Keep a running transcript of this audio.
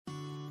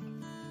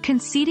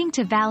Conceding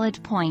to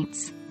valid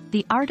points,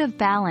 the art of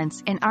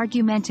balance in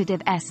argumentative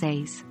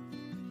essays.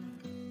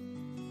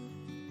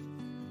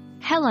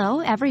 Hello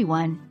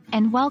everyone,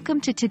 and welcome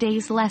to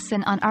today's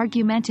lesson on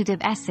argumentative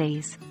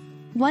essays.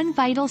 One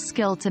vital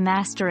skill to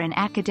master in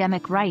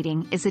academic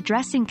writing is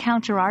addressing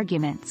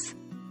counterarguments.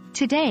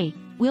 Today,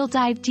 we'll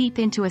dive deep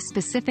into a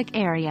specific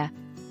area,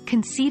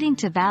 conceding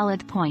to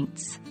valid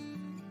points.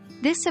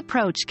 This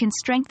approach can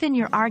strengthen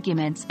your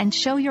arguments and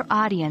show your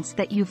audience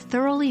that you've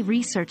thoroughly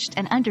researched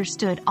and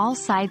understood all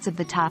sides of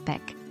the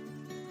topic.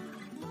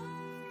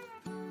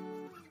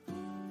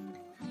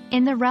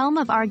 In the realm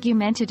of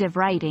argumentative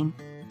writing,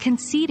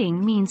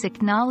 conceding means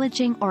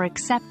acknowledging or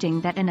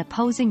accepting that an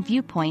opposing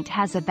viewpoint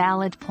has a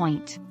valid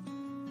point.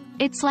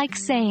 It's like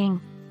saying,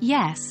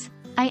 "Yes,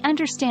 I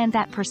understand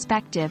that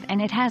perspective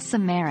and it has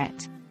some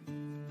merit."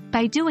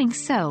 By doing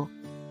so,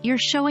 you're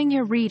showing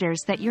your readers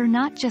that you're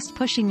not just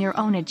pushing your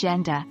own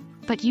agenda,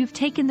 but you've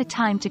taken the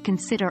time to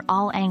consider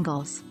all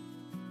angles.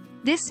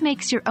 This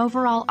makes your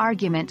overall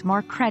argument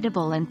more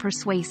credible and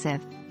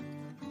persuasive.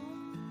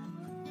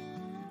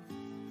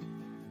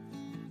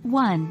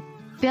 1.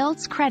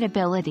 Builds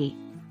credibility.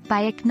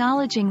 By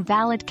acknowledging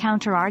valid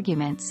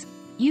counterarguments,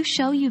 you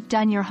show you've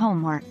done your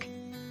homework.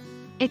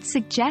 It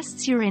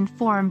suggests you're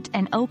informed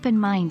and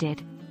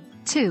open-minded.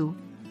 2.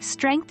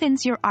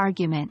 Strengthens your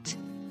argument.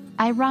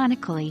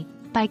 Ironically,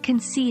 by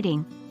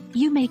conceding,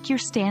 you make your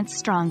stance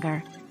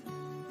stronger.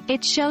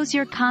 It shows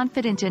you're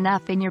confident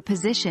enough in your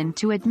position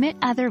to admit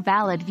other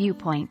valid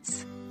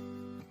viewpoints.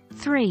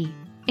 3.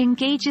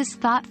 Engages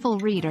thoughtful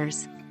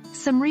readers.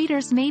 Some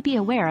readers may be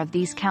aware of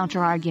these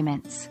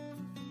counterarguments.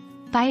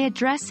 By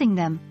addressing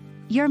them,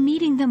 you're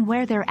meeting them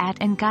where they're at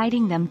and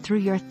guiding them through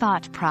your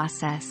thought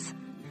process.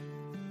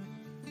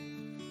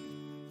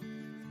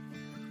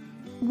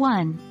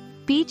 1.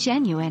 Be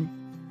genuine.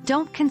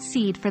 Don't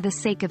concede for the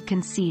sake of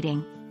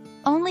conceding.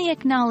 Only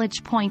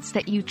acknowledge points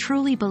that you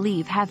truly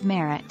believe have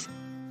merit.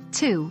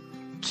 2.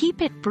 Keep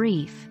it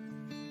brief.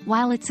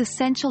 While it's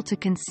essential to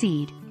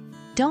concede,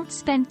 don't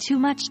spend too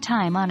much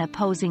time on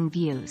opposing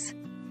views.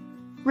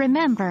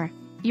 Remember,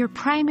 your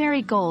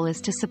primary goal is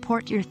to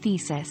support your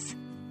thesis.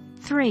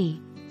 3.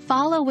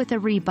 Follow with a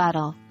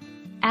rebuttal.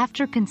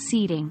 After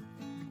conceding,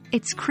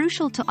 it's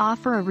crucial to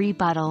offer a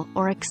rebuttal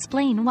or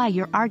explain why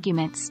your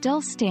argument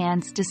still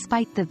stands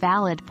despite the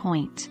valid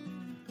point.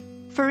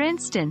 For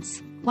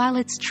instance, while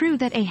it's true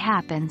that A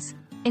happens,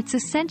 it's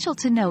essential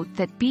to note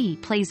that B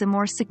plays a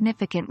more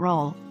significant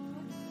role.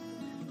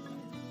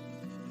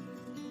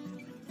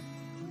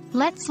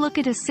 Let's look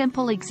at a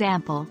simple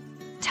example.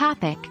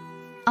 Topic: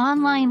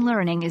 Online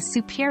learning is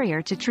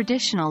superior to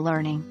traditional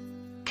learning.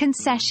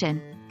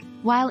 Concession: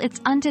 while it's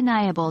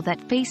undeniable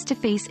that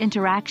face-to-face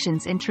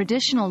interactions in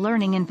traditional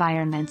learning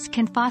environments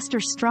can foster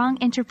strong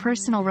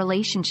interpersonal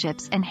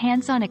relationships and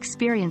hands-on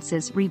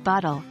experiences,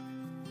 rebuttal: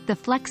 the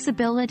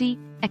flexibility,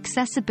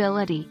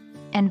 accessibility,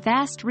 and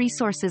vast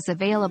resources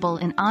available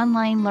in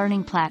online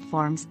learning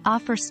platforms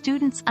offer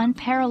students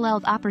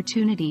unparalleled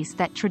opportunities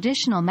that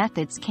traditional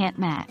methods can't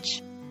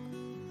match.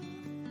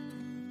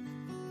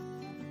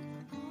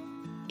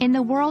 In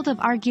the world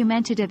of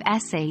argumentative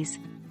essays,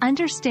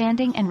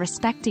 understanding and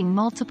respecting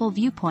multiple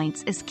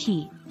viewpoints is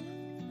key.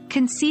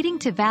 Conceding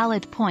to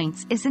valid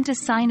points isn't a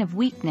sign of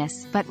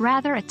weakness but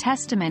rather a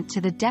testament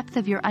to the depth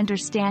of your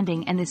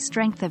understanding and the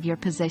strength of your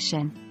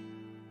position.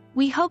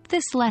 We hope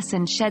this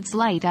lesson sheds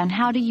light on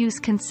how to use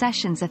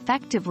concessions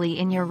effectively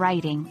in your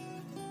writing.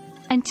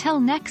 Until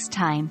next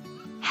time,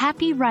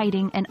 happy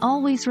writing, and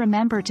always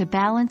remember to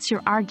balance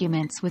your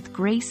arguments with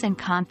grace and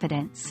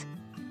confidence.